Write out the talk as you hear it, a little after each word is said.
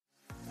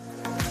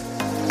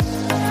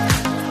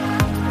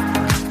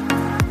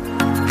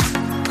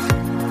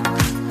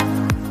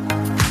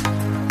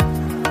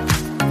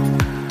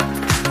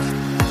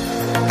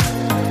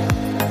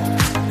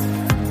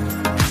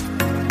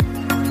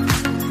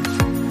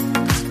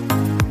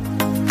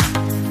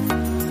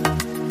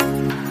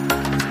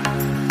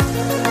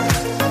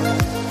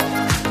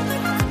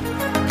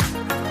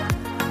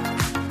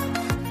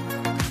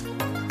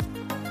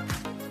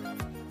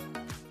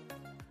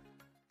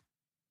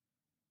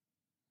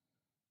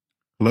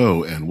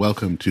Hello, and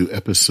welcome to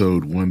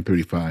episode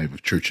 135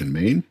 of Church in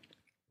Maine.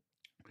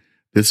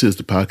 This is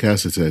the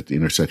podcast that's at the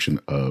intersection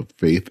of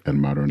faith and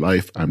modern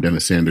life. I'm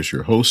Dennis Sanders,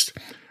 your host.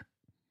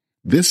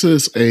 This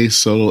is a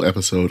solo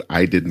episode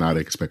I did not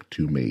expect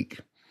to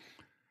make,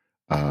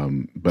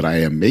 but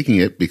I am making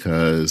it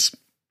because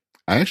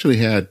I actually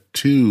had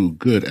two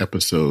good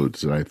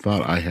episodes that I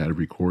thought I had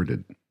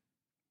recorded.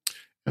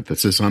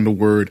 Emphasis on the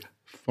word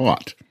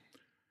thought.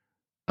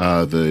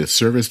 The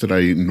service that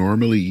I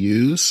normally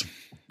use,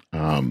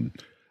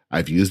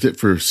 I've used it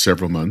for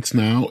several months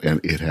now, and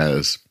it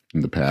has,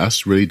 in the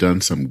past, really done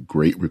some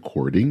great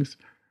recordings.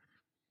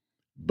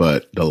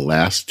 But the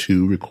last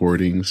two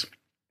recordings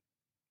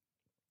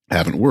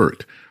haven't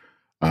worked.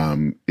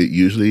 It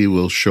usually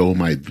will show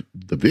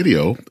the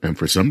video, and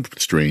for some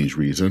strange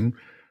reason,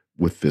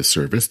 with this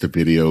service, the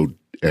video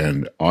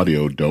and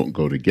audio don't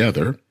go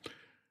together.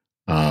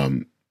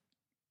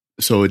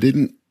 So it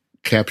didn't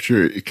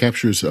capture. It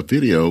captures a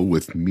video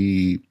with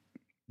me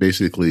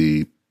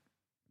basically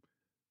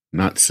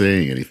not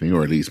saying anything,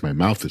 or at least my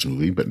mouth is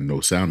moving, but no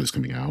sound is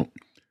coming out.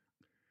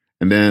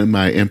 And then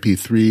my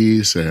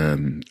MP3s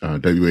and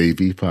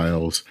WAV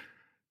files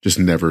just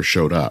never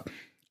showed up.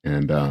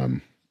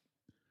 And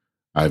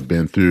I've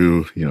been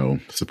through,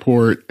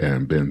 support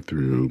and been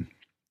through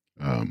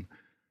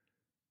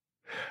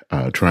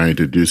trying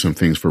to do some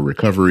things for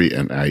recovery.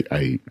 And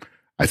I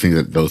think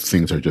that those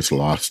things are just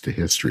lost to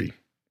history,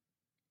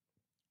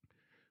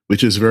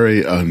 which is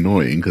very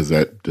annoying because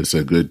that's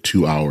a good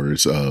 2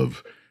 hours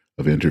of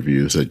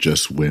interviews that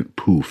just went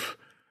poof.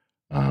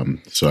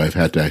 So I've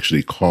had to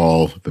actually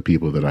call the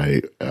people that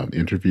I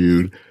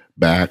interviewed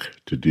back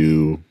to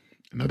do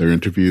another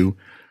interview,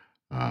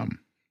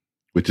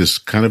 which is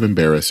kind of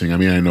embarrassing. I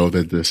mean, I know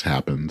that this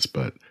happens,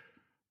 but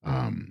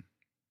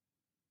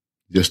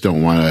just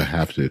don't want to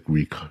have to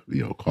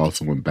call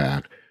someone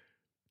back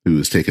who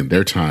has taken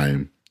their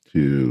time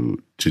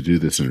to do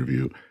this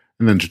interview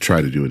and then to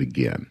try to do it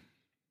again.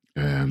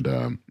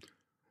 And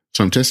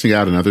so I'm testing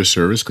out another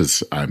service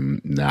because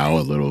I'm now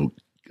a little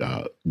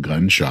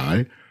gun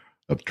shy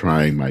of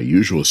trying my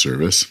usual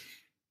service.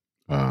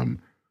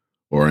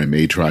 Or I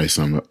may try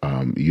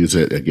use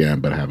it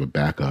again, but have a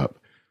backup,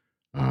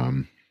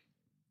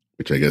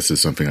 which I guess is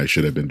something I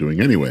should have been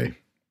doing anyway.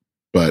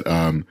 But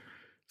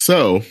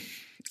so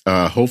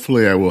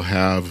hopefully I will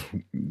have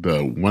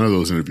one of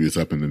those interviews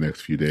up in the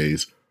next few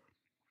days.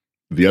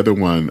 The other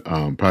one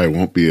probably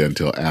won't be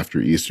until after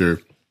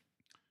Easter.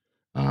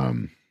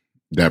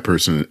 That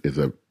person is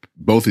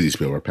both of these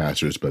people are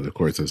pastors, but of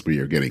course, as we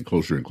are getting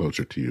closer and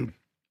closer to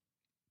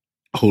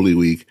Holy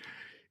Week,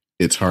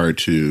 it's hard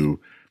to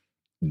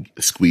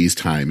squeeze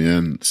time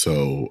in.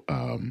 So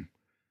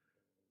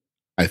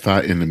I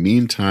thought in the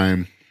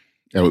meantime,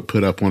 I would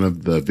put up one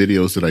of the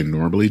videos that I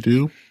normally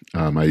do.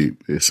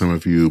 Some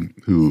of you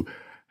who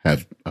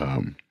have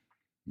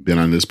been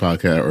on this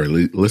podcast or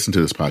listen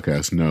to this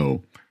podcast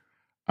know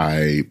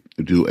I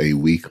do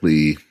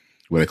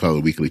what I call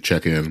a weekly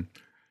check-in.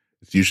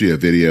 It's usually a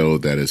video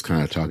that is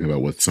kind of talking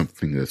about what's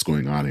something that's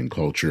going on in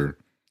culture.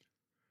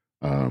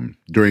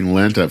 During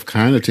Lent, I've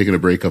kind of taken a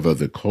break of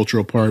the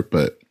cultural part,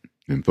 but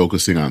in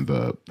focusing on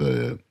the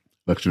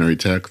lectionary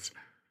text.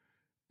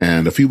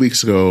 And a few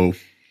weeks ago,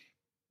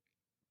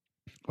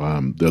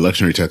 the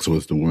lectionary text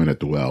was the woman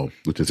at the well,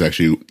 which is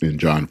actually in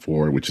John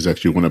 4, which is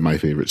actually one of my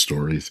favorite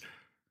stories.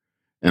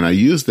 And I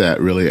used that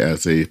really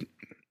as a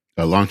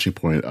launching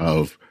point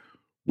of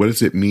what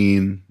does it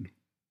mean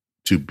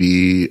to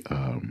be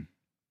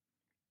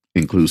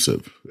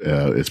inclusive,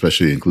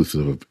 especially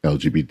inclusive of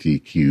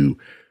LGBTQ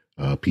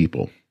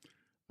people.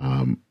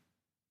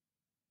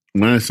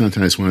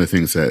 Sometimes one of the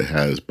things that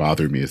has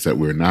bothered me is that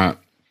we're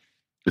not,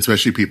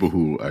 especially people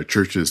who are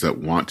churches that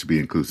want to be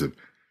inclusive,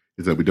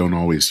 is that we don't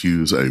always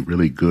use a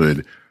really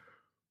good,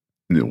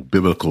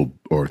 biblical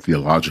or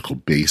theological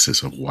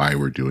basis of why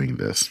we're doing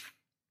this.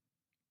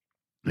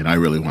 And I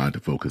really wanted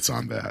to focus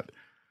on that.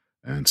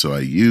 And so I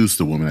used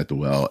the woman at the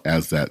well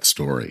as that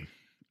story.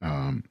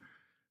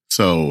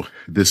 So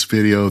this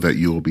video that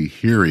you will be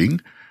hearing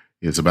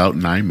is about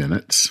 9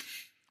 minutes.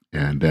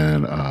 And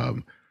then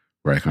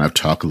where I kind of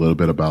talk a little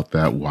bit about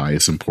that, why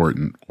it's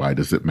important, why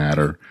does it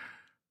matter.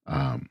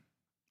 And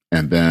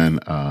then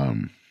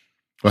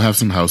we'll have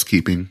some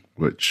housekeeping,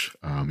 which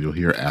you'll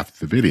hear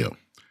after the video.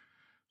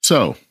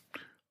 So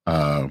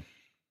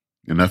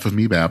enough of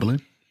me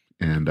babbling.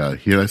 And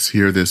let's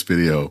hear this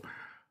video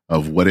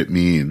of what it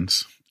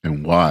means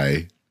and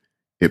why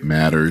it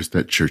matters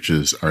that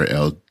churches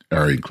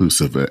are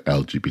inclusive of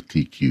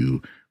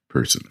LGBTQ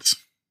persons.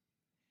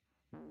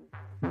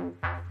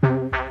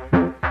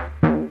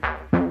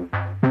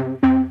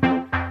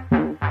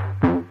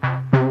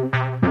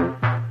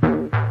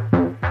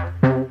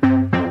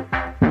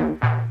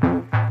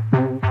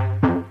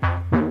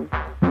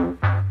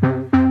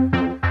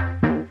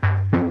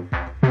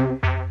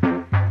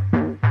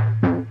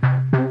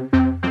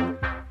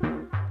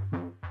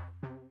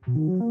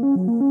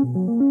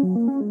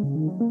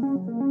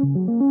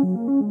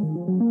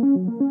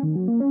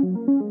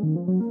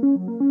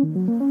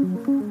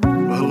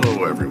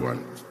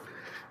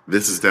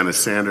 This is Dennis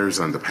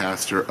Sanders. I'm the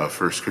pastor of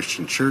First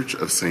Christian Church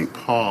of St.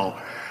 Paul,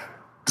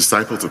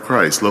 Disciples of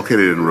Christ,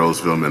 located in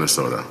Roseville,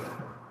 Minnesota.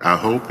 I'm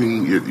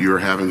hoping you're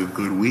having a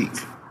good week.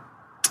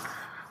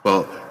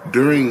 Well,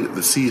 during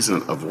the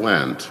season of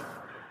Lent,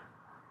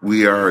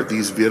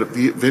 these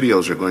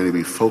videos are going to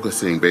be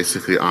focusing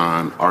basically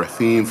on our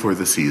theme for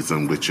the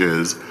season, which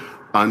is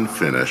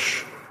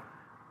unfinished,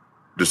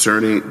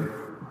 discerning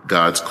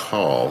God's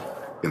call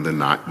in the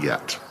not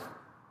yet.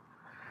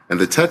 And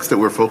the text that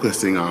we're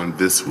focusing on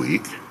this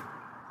week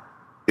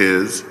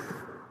is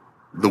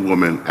the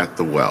woman at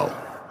the well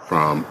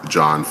from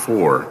John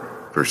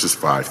 4, verses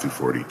 5 through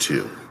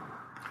 42.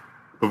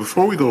 But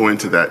before we go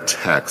into that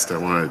text, I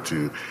wanted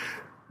to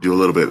do a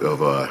little bit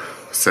of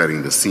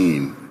setting the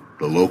scene,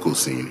 the local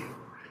scene,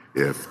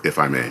 if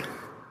I may.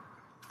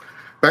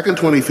 Back in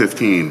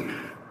 2015,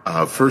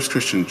 First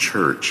Christian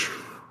Church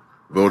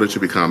voted to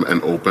become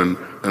an open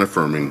and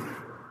affirming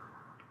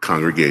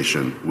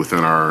congregation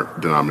within our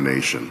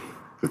denomination,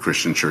 the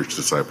Christian Church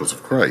Disciples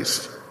of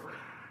Christ.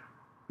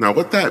 Now,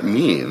 what that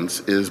means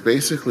is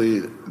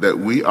basically that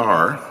we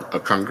are a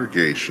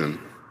congregation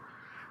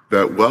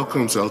that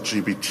welcomes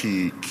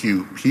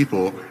LGBTQ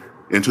people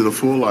into the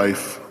full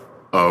life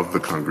of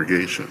the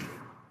congregation.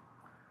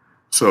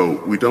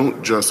 So we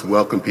don't just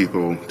welcome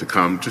people to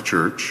come to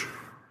church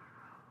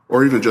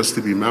or even just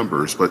to be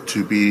members, but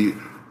to be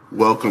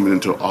welcomed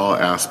into all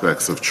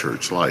aspects of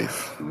church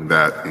life.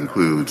 That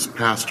includes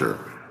pastor,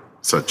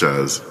 such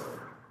as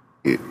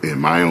in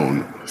my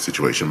own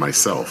situation,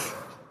 myself.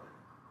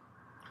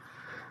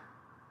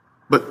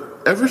 But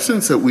ever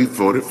since that we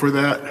voted for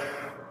that,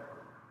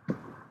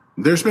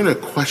 there's been a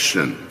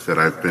question that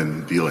I've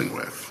been dealing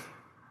with.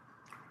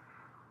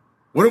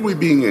 What are we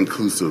being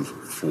inclusive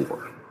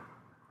for?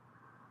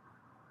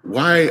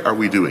 Why are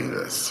we doing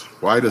this?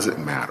 Why does it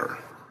matter?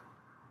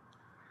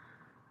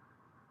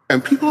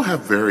 And people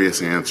have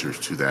various answers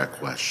to that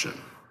question.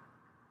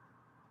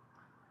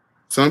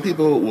 Some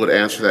people would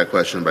answer that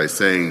question by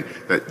saying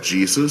that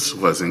Jesus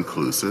was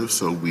inclusive,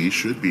 so we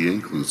should be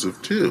inclusive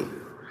too.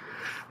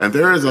 And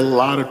there is a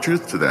lot of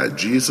truth to that.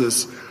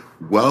 Jesus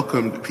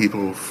welcomed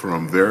people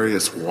from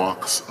various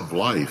walks of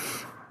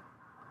life.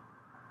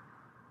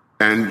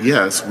 And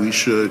yes, we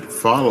should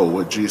follow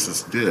what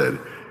Jesus did.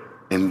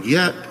 And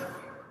yet,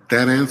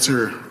 that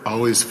answer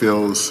always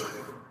feels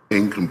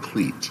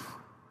incomplete.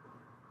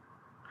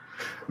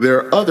 There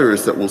are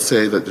others that will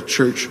say that the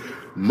church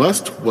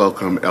must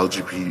welcome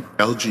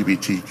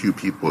LGBTQ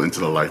people into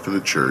the life of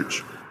the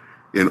church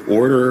in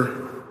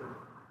order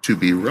to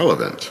be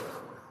relevant.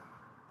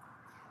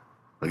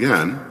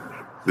 Again,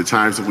 the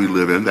times that we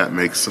live in, that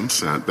makes some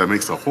sense. That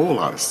makes a whole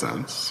lot of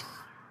sense.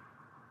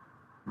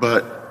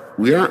 But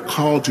we aren't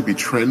called to be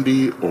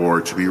trendy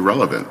or to be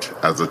relevant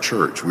as a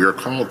church. We are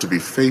called to be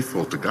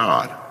faithful to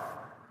God.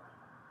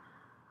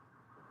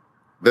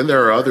 Then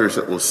there are others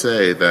that will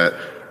say that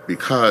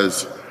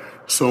because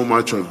so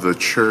much of the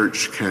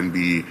church can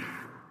be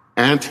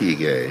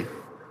anti-gay,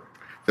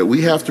 that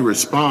we have to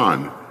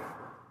respond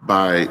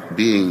by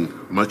being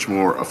much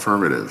more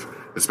affirmative,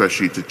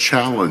 especially to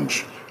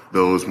challenge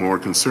those more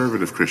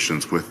conservative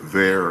Christians with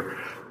their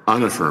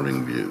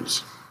unaffirming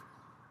views.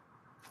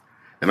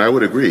 And I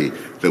would agree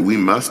that we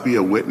must be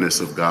a witness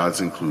of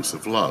God's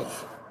inclusive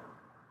love.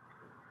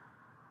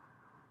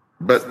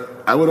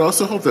 But I would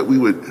also hope that we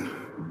would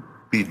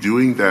be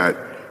doing that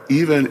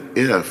even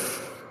if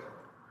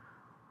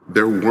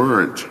there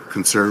weren't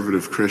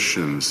conservative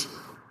Christians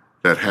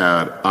that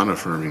had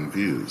unaffirming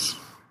views.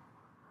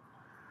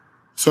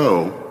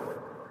 So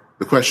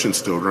the question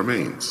still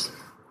remains.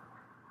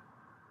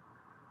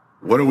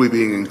 What are we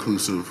being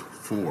inclusive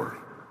for?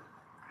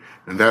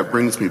 And that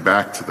brings me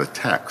back to the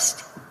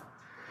text.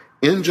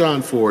 In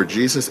John 4,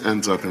 Jesus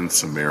ends up in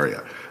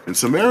Samaria. And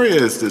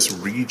Samaria is this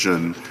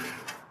region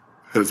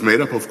that's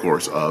made up, of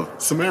course, of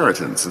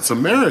Samaritans. And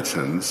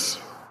Samaritans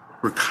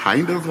were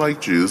kind of like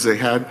Jews. They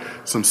had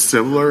some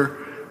similar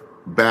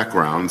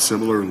background,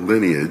 similar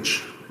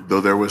lineage,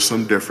 though there was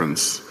some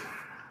difference.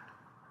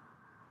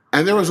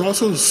 And there was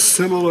also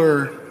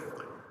similar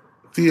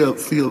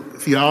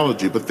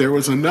theology, but there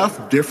was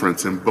enough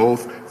difference in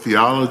both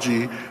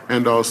theology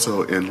and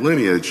also in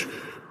lineage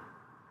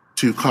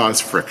to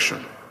cause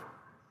friction.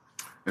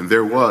 And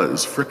there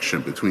was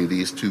friction between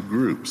these two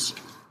groups.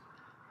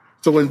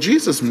 So when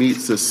Jesus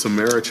meets this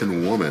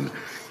Samaritan woman,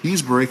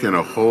 he's breaking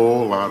a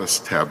whole lot of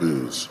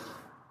taboos.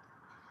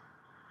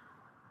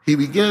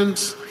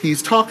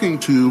 He's talking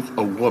to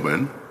a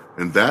woman,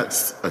 and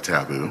that's a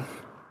taboo,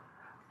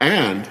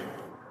 and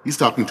he's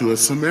talking to a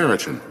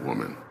Samaritan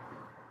woman.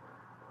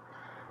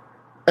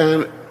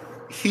 And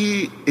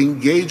he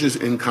engages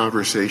in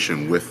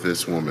conversation with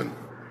this woman.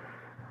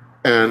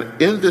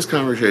 And in this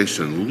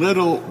conversation,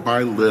 little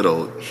by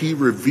little, he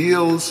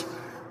reveals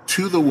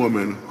to the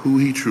woman who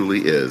he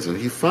truly is. And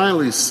he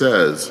finally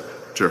says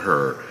to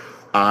her,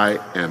 "I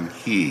am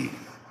he."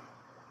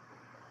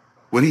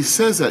 When he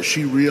says that,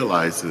 she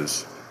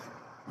realizes,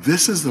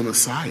 this is the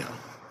Messiah.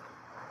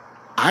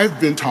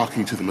 I've been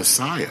talking to the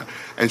Messiah.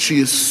 And she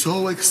is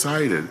so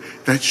excited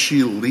that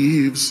she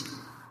leaves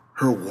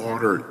her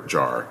water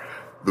jar,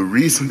 the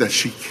reason that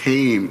she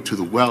came to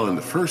the well in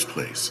the first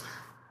place.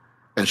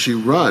 And she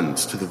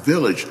runs to the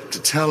village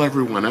to tell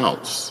everyone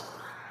else.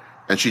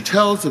 And she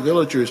tells the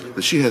villagers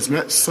that she has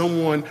met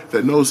someone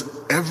that knows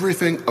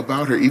everything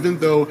about her, even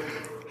though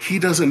he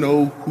doesn't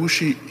know who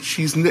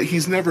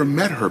he's never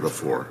met her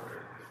before.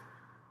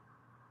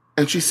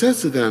 And she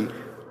says to them,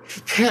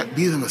 he can't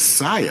be the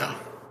Messiah,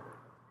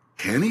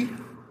 can he?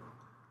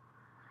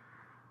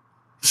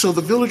 So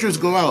the villagers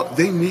go out,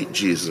 they meet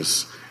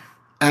Jesus,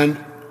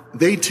 and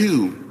they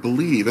too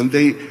believe, and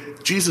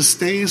Jesus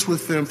stays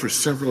with them for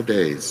several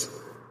days.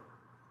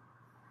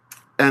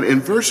 And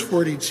in verse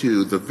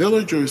 42, the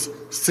villagers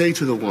say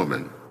to the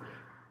woman,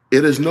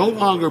 "It is no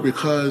longer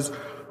because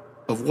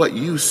of what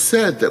you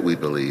said that we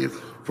believe,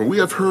 for we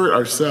have heard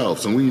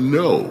ourselves, and we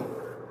know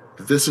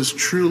that this is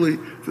truly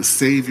the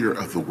Savior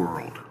of the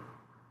world."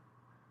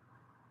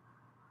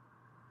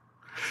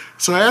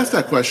 So I ask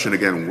that question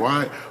again,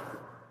 what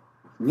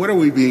are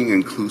we being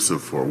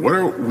inclusive for? What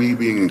are we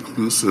being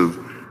inclusive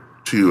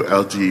to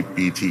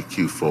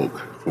LGBTQ folk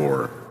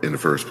for in the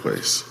first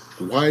place?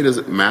 Why does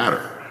it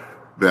matter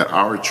that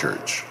our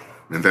church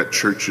and that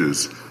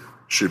churches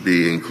should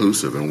be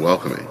inclusive and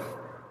welcoming?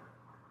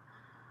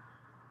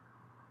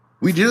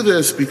 We do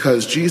this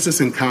because Jesus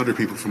encountered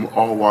people from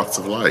all walks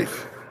of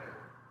life,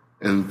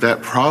 and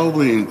that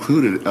probably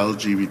included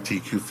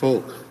LGBTQ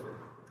folk.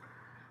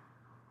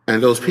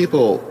 And those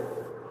people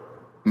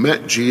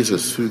met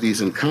Jesus through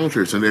these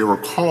encounters, and they were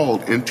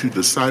called into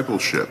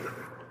discipleship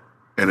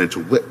and into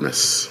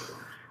witness.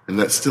 And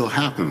that still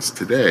happens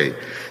today.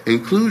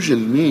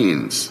 Inclusion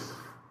means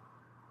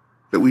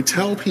that we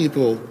tell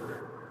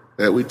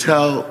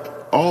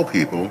all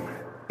people,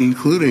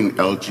 including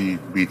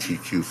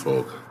LGBTQ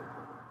folk,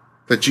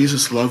 that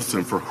Jesus loves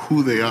them for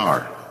who they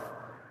are.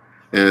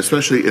 And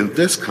especially in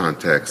this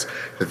context,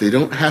 that they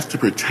don't have to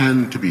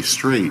pretend to be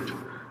straight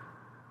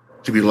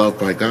to be loved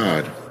by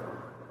God.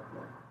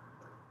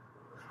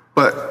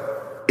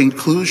 But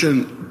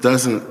inclusion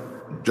doesn't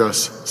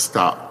just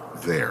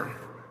stop there.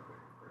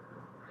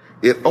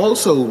 It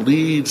also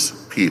leads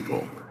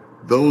people,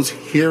 those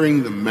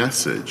hearing the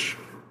message,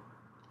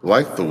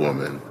 like the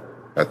woman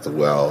at the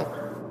well,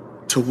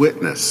 to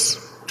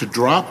witness, to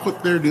drop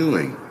what they're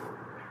doing,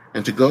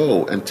 and to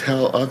go and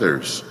tell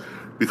others,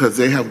 because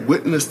they have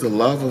witnessed the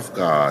love of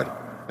God,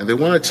 and they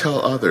want to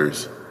tell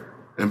others,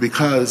 and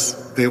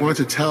because they want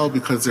to tell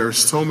because there are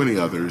so many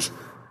others,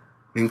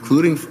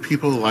 including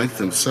people like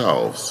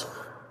themselves,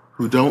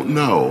 who don't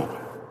know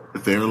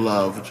that they're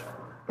loved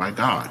by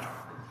God.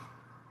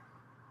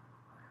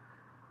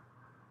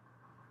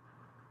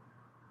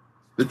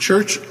 The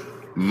church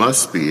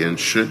must be and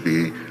should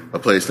be a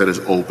place that is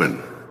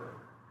open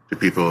to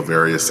people of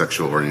various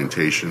sexual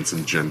orientations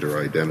and gender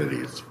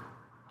identities.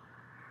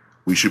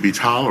 We should be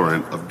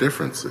tolerant of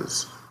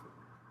differences.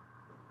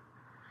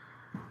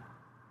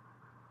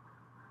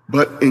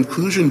 But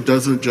inclusion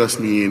doesn't just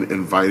mean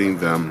inviting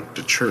them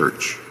to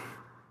church.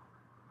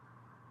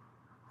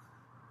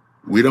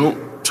 We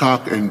don't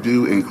talk and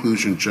do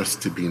inclusion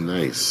just to be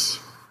nice.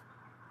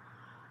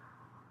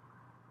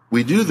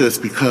 We do this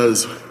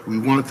because we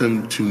want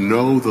them to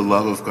know the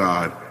love of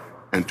God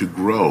and to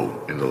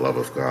grow in the love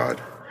of God.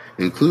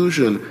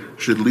 Inclusion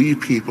should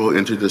lead people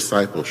into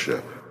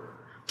discipleship,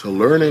 to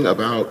learning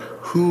about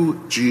who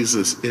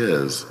Jesus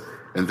is,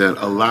 and then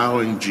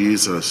allowing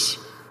Jesus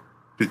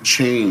to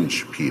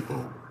change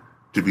people,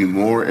 to be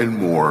more and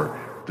more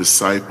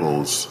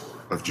disciples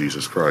of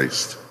Jesus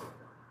Christ.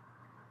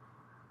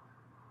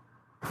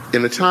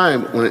 In a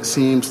time when it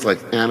seems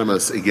like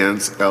animus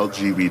against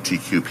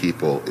LGBTQ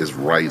people is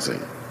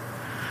rising,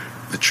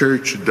 the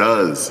church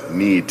does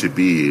need to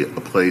be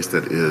a place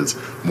that is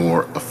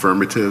more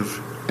affirmative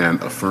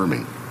and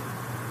affirming.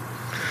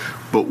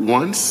 But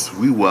once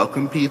we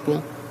welcome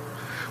people,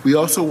 we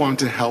also want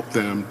to help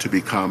them to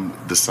become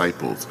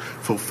disciples,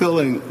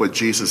 fulfilling what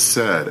Jesus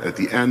said at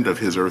the end of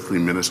his earthly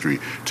ministry,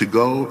 to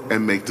go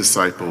and make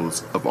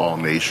disciples of all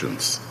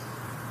nations.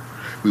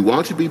 We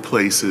want to be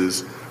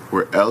places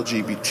where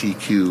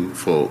LGBTQ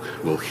folk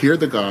will hear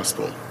the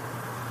gospel,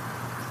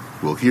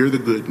 will hear the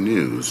good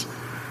news,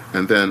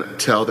 and then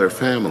tell their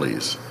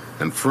families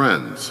and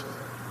friends,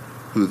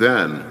 who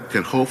then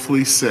can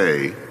hopefully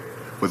say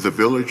what the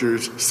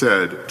villagers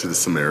said to the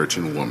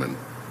Samaritan woman.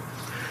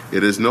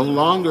 It is no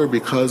longer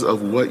because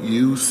of what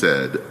you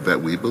said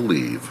that we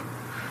believe,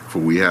 for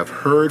we have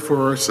heard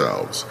for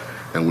ourselves,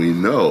 and we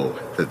know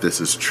that this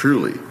is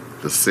truly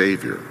the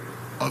Savior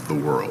of the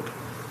world.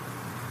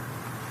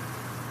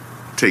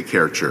 Take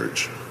care,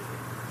 church.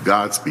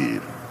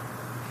 Godspeed,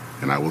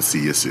 and I will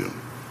see you soon.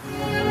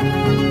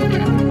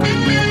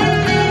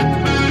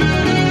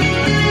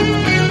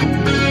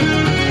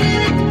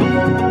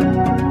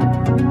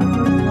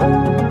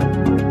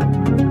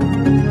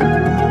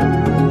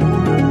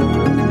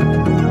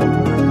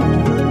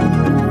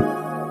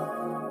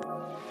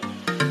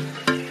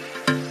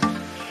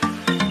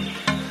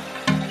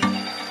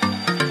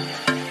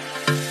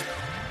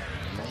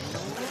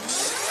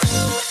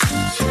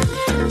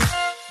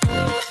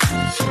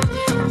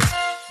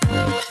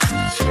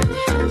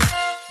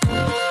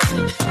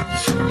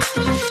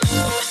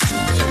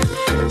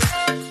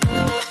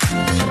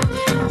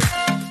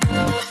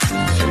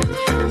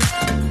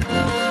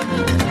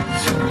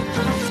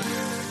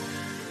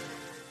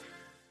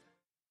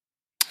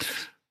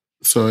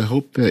 So I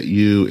hope that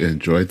you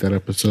enjoyed that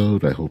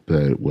episode. I hope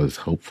that it was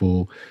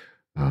helpful,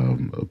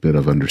 a bit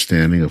of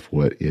understanding of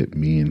what it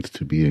means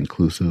to be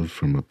inclusive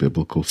from a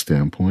biblical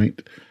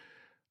standpoint.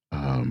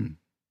 And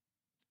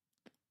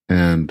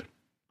kind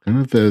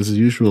of as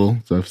usual,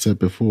 as I've said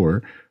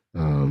before,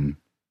 would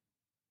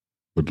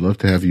love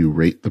to have you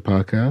rate the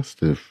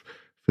podcast.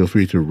 Feel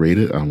free to rate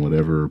it on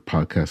whatever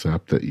podcast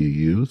app that you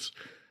use.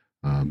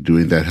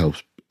 Doing that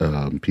helps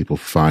people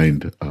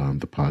find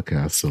the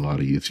podcast a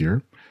lot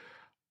easier.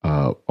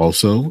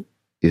 Also,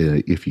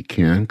 if you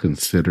can,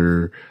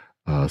 consider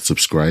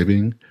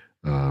subscribing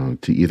to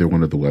either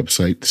one of the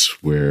websites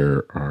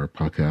where our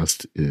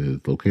podcast is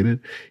located,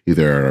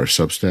 either at our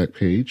Substack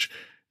page,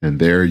 and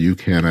there you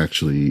can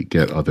actually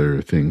get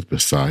other things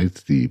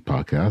besides the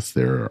podcast.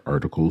 There are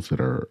articles that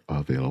are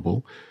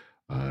available,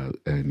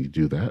 and you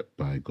do that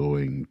by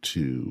going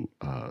to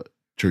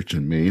Church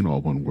in Maine,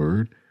 all one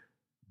word,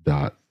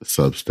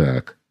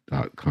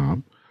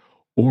 .substack.com,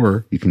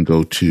 or you can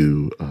go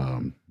to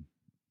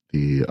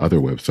the other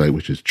website,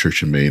 which is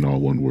churchinmaine, all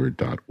one word,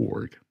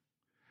 .org.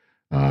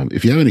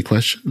 If you have any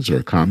questions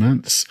or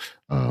comments,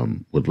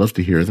 would love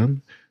to hear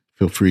them.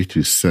 Feel free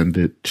to send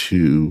it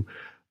to,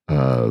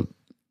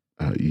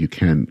 you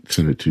can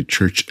send it to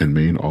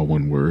churchinmaine, all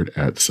one word,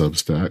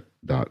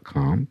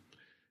 @substack.com,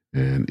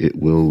 and it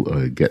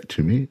will get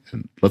to me.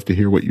 And love to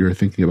hear what you're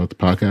thinking about the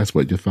podcast,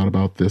 what you thought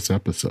about this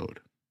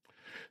episode.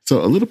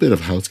 So a little bit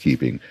of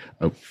housekeeping.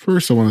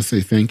 First, I want to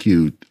say thank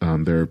you.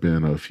 There have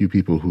been a few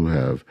people who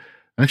have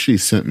actually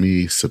sent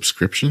me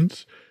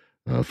subscriptions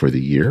for the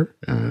year,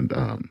 and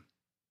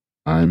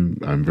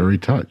I'm very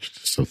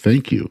touched. So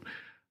thank you.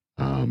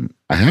 I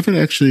haven't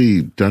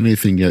actually done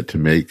anything yet to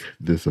make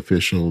this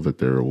official that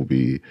there will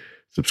be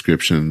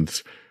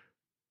subscriptions.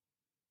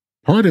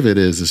 Part of it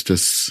is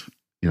just,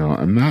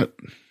 I'm not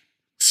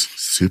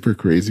super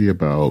crazy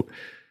about,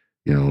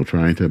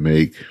 trying to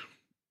make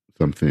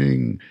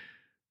something.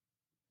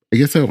 I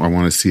guess I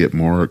want to see it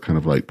more kind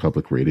of like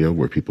public radio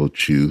where people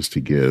choose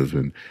to give,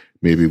 and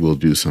maybe we'll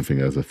do something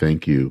as a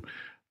thank you.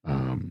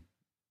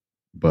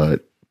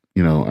 But,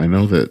 I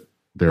know that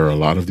there are a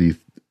lot of these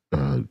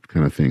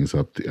kind of things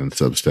up in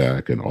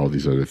Substack and all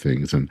these other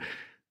things, and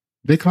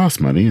they cost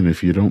money. And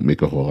if you don't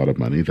make a whole lot of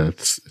money,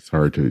 it's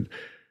hard to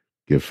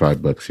give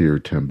 $5 here,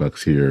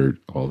 $10 here,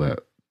 all that.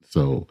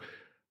 So,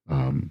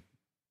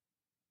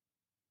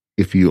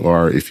 if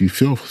you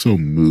feel so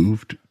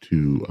moved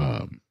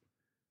to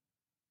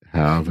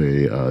have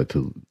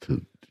to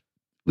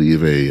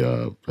leave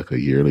a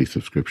yearly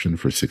subscription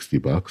for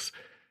 $60,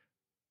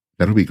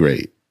 that'll be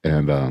great.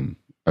 And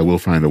I will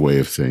find a way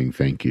of saying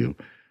thank you.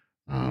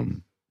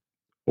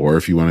 Or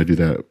if you want to do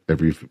that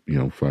every,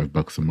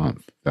 $5 a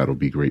month, that'll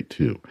be great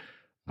too.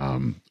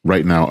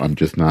 Right now, I'm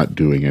just not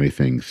doing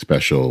anything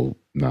special,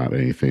 not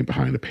anything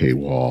behind a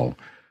paywall.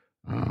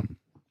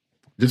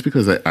 Just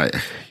because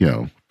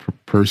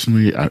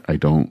personally, I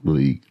don't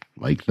really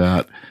like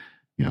that.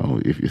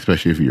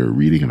 Especially if you're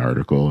reading an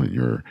article and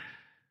you're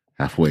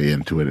halfway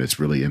into it,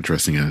 it's really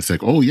interesting. And it's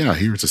like, oh yeah,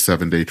 here's a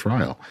 7-day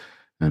trial.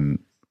 And,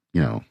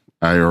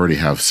 I already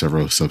have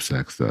several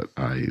Substacks that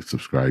I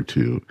subscribe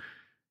to,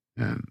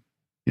 and,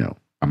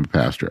 I'm a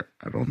pastor.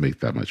 I don't make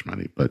that much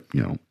money, but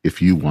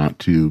if you want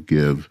to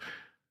give,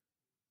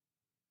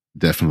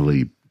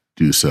 definitely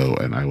do so.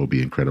 And I will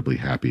be incredibly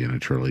happy and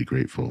eternally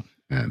grateful.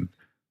 And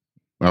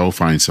I will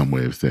find some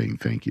way of saying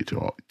thank you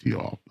to you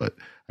all, but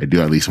I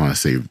do at least want to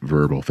say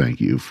verbal thank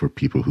you for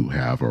people who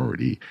have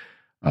already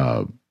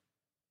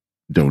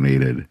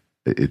donated.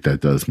 That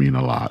does mean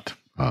a lot.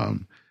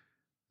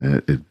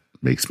 It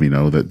makes me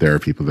know that there are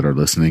people that are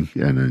listening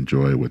and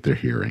enjoy what they're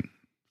hearing.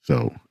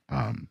 So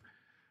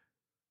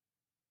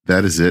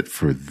that is it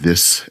for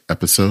this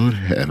episode.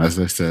 And as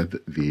I said,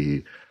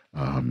 the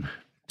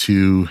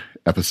 2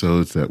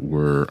 episodes that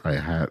I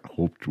had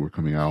hoped were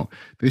coming out,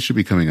 they should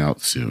be coming out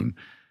soon.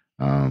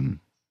 One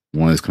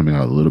is coming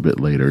out a little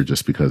bit later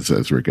just because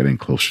as we're getting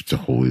closer to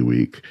Holy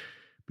Week,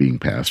 being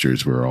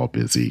pastors, we're all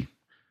busy.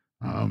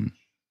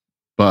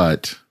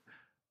 But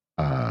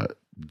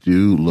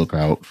do look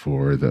out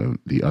for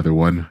the other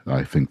one.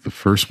 I think the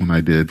first one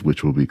I did,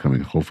 which will be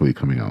hopefully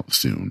coming out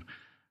soon.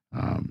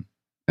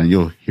 And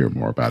you'll hear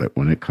more about it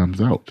when it comes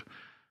out.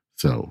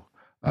 So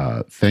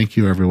thank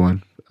you,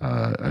 everyone.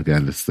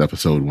 Again, this is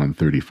episode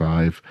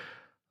 135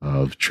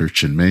 of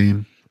Church in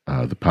Maine,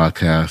 the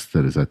podcast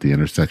that is at the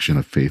intersection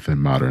of faith and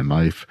modern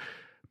life.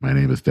 My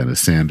name is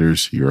Dennis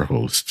Sanders, your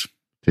host.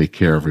 Take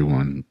care,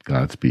 everyone.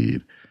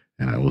 Godspeed,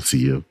 and I will see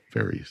you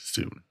very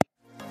soon.